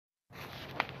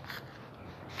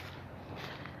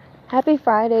Happy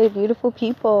Friday, beautiful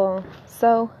people.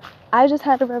 So, I just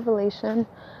had a revelation.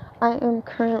 I am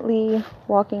currently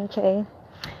walking K.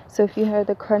 So, if you hear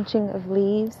the crunching of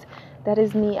leaves, that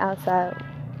is me outside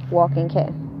walking K.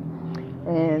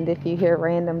 And if you hear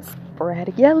random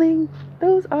sporadic yelling,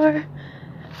 those are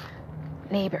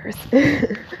neighbors.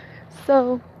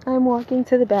 So, I'm walking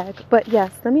to the back. But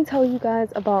yes, let me tell you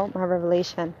guys about my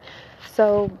revelation.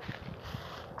 So,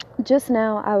 just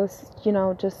now I was,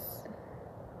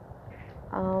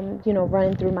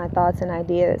 running through my thoughts and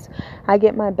ideas. I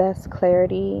get my best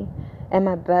clarity and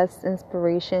my best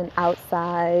inspiration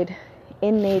outside,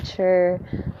 in nature,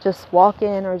 just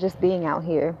walking or just being out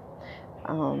here.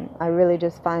 I really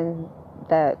just find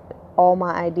that all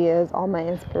my ideas, all my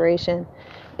inspiration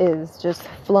is just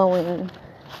flowing,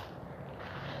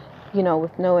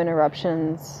 with no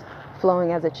interruptions,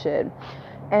 flowing as it should.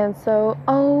 And so,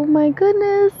 oh my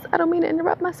goodness, I don't mean to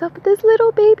interrupt myself, but this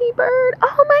little baby bird,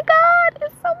 oh my God,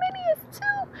 it's so many, it's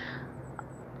two.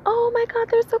 Oh my God,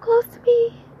 they're so close to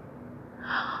me.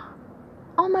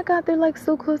 Oh my God, they're like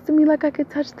so close to me, like I could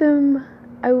touch them.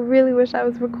 I really wish I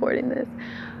was recording this.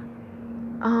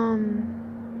 Oh,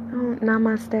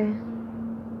 namaste.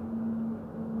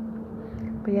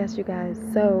 But yes, you guys,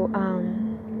 so,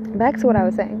 back to what I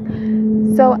was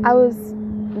saying. So I was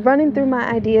running through my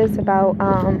ideas about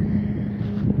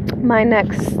my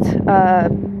next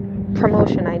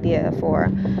promotion idea for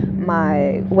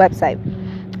my website,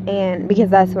 and because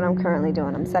that's what I'm currently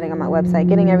doing. I'm setting up my website,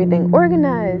 getting everything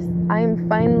organized. I'm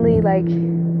finally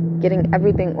getting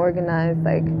everything organized,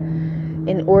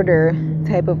 in order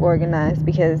type of organized,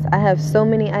 because I have so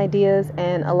many ideas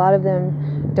and a lot of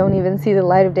them don't even see the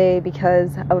light of day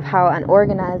because of how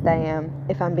unorganized I am,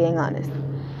 if I'm being honest.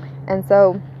 And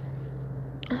so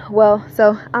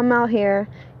I'm out here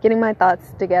getting my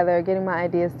thoughts together, getting my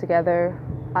ideas together.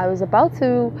 I was about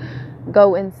to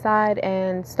go inside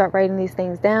and start writing these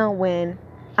things down when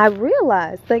I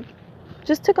realized,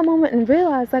 just took a moment and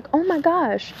realized, oh my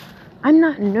gosh, I'm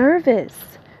not nervous.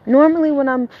 Normally when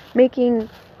I'm making,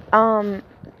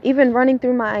 even running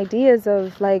through my ideas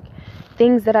of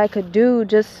things that I could do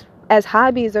just as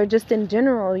hobbies or just in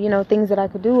general, things that I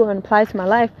could do or apply to my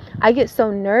life, I get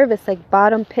so nervous,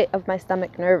 bottom pit of my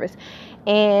stomach nervous.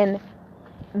 And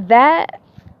that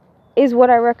is what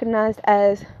I recognized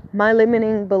as my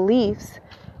limiting beliefs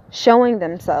showing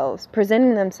themselves,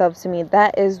 presenting themselves to me.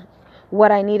 That is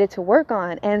what I needed to work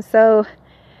on. And so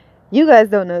you guys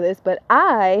don't know this, but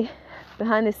I,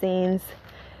 behind the scenes,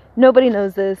 nobody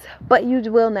knows this, but you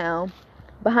will now.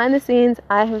 Behind the scenes,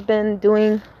 I have been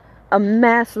doing a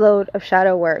mass load of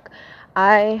shadow work.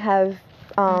 I have,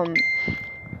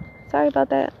 sorry about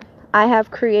that. I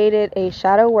have created a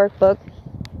shadow workbook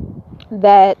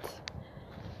that,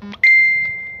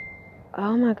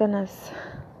 oh my goodness.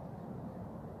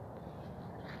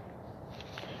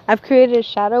 I've created a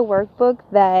shadow workbook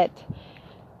that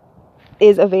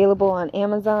is available on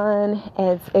Amazon,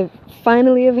 and it's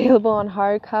finally available on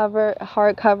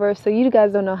hardcover. So you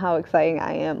guys don't know how exciting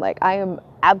I am. I am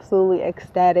absolutely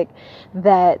ecstatic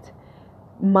that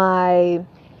my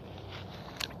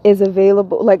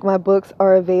books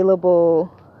are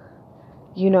available,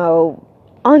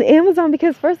 on Amazon,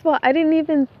 because first of all, I didn't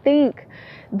even think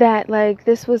that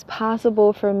this was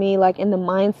possible for me, in the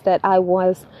mindset I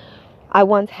once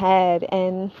had.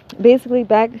 And basically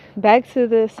back to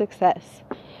the success.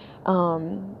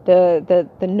 The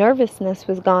nervousness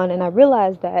was gone, and I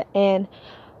realized that, and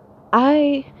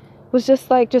I was just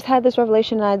had this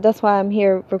revelation, and that's why I'm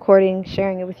here recording,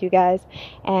 sharing it with you guys.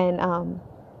 And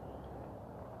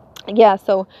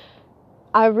so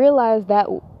I realized that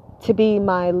to be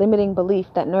my limiting belief,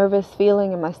 that nervous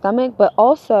feeling in my stomach, but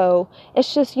also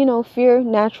it's just,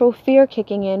 natural fear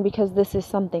kicking in, because this is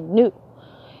something new.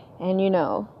 And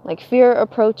fear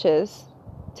approaches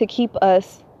to keep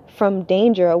us from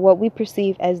danger, or what we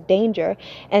perceive as danger.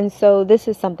 And so this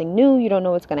is something new. You don't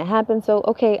know what's going to happen. So,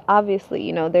 okay, obviously,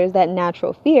 there's that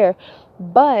natural fear,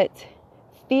 but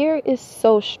fear is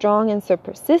so strong and so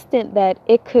persistent that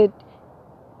it could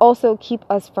also keep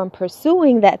us from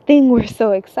pursuing that thing we're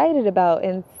so excited about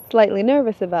and slightly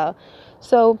nervous about.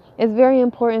 So it's very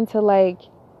important to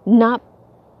not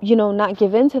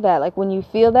give into that. When you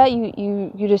feel that,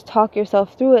 you just talk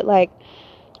yourself through it.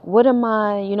 What am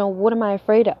I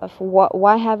afraid of?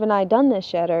 Why haven't I done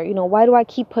this yet? Or, why do I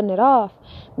keep putting it off?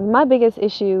 My biggest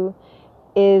issue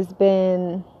is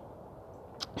been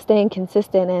staying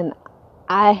consistent. And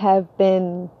I have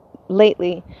been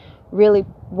lately really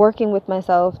working with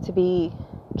myself to be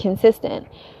consistent.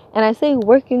 And I say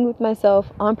working with myself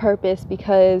on purpose,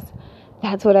 because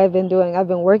that's what I've been doing. I've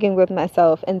been working with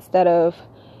myself instead of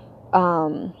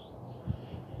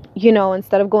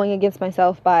instead of going against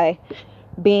myself by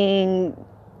being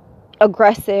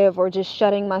aggressive or just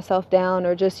shutting myself down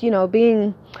or just,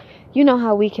 being,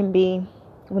 how we can be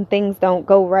when things don't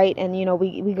go right and,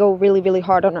 we go really, really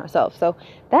hard on ourselves. So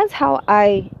that's how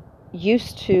I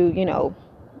used to,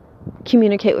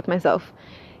 communicate with myself,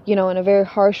 in a very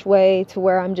harsh way, to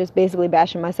where I'm just basically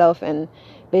bashing myself and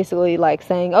basically like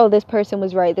saying, oh, this person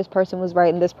was right,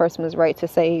 and this person was right to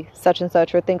say such and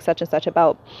such or think such and such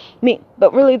about me.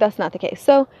 But really, that's not the case.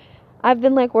 So I've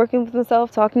been like working with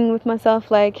myself, talking with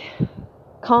myself, like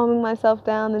calming myself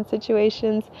down in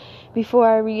situations before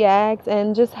I react,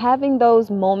 and just having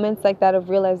those moments like that of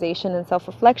realization and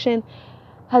self-reflection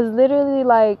has literally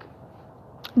like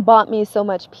brought me so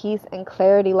much peace and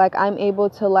clarity. Like I'm able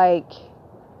to like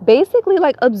basically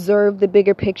like observe the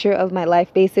bigger picture of my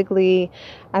life. Basically,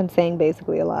 I'm saying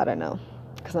basically a lot, I know,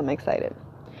 because I'm excited.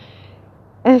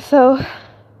 And so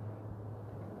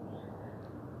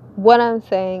what I'm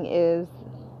saying is,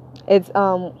 it's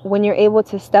when you're able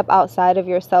to step outside of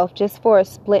yourself just for a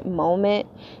split moment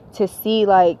to see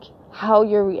like how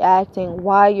you're reacting,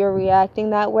 why you're reacting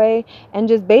that way, and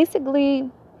just basically,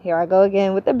 here I go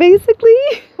again with the basically.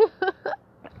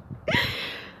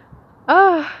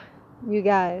 You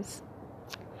guys,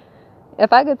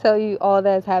 if I could tell you all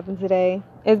that has happened today,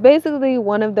 it's basically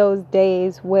one of those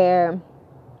days where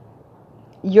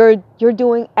you're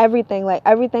doing everything, like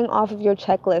everything off of your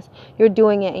checklist. You're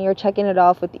doing it and you're checking it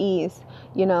off with ease.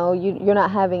 You're not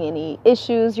having any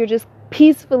issues. You're just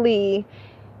peacefully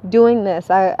doing this.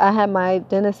 I had my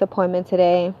dentist appointment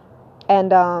today,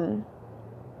 and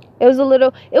it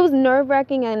was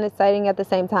nerve-wracking and exciting at the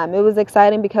same time. It was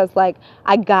exciting because like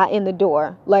I got in the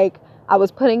door. Like I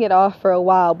was putting it off for a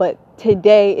while, but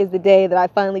today is the day that I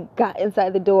finally got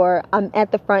inside the door. I'm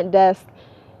at the front desk.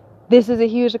 This is a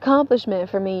huge accomplishment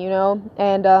for me,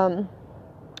 and,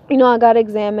 I got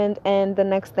examined, and the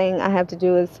next thing I have to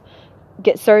do is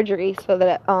get surgery so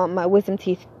that my wisdom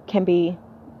teeth can be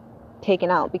taken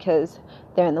out because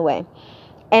they're in the way.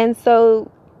 And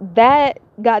so that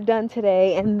got done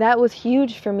today, and that was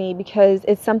huge for me because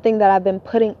it's something that I've been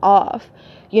putting off,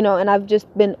 and I've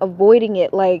just been avoiding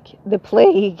it like the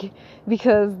plague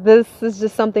because this is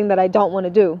just something that I don't want to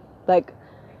do, like,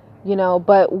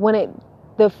 but when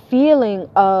the feeling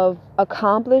of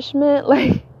accomplishment,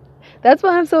 like, that's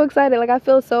why I'm so excited. Like, I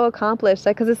feel so accomplished,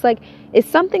 like, because it's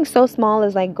something so small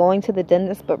as like going to the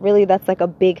dentist, but really that's like a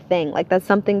big thing. Like, that's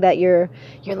something that you're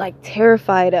like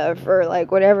terrified of for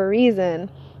like whatever reason,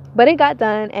 but it got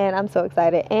done, and I'm so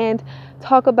excited. And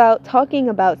talking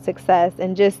about success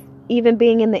and just even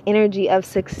being in the energy of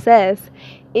success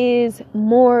is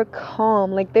more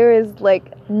calm. Like, there is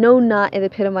like no knot in the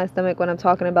pit of my stomach when I'm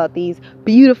talking about these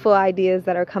beautiful ideas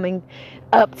that are coming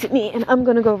up to me, and I'm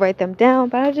gonna go write them down.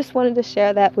 But I just wanted to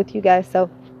share that with you guys. So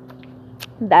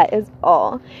that is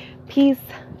all. Peace,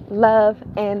 love,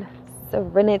 and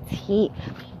serenity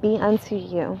be unto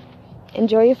you.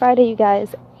 Enjoy your Friday, you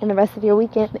guys, and the rest of your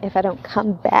weekend if I don't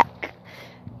come back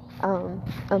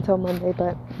until Monday,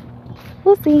 but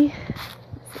we'll see.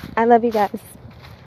 I love you guys.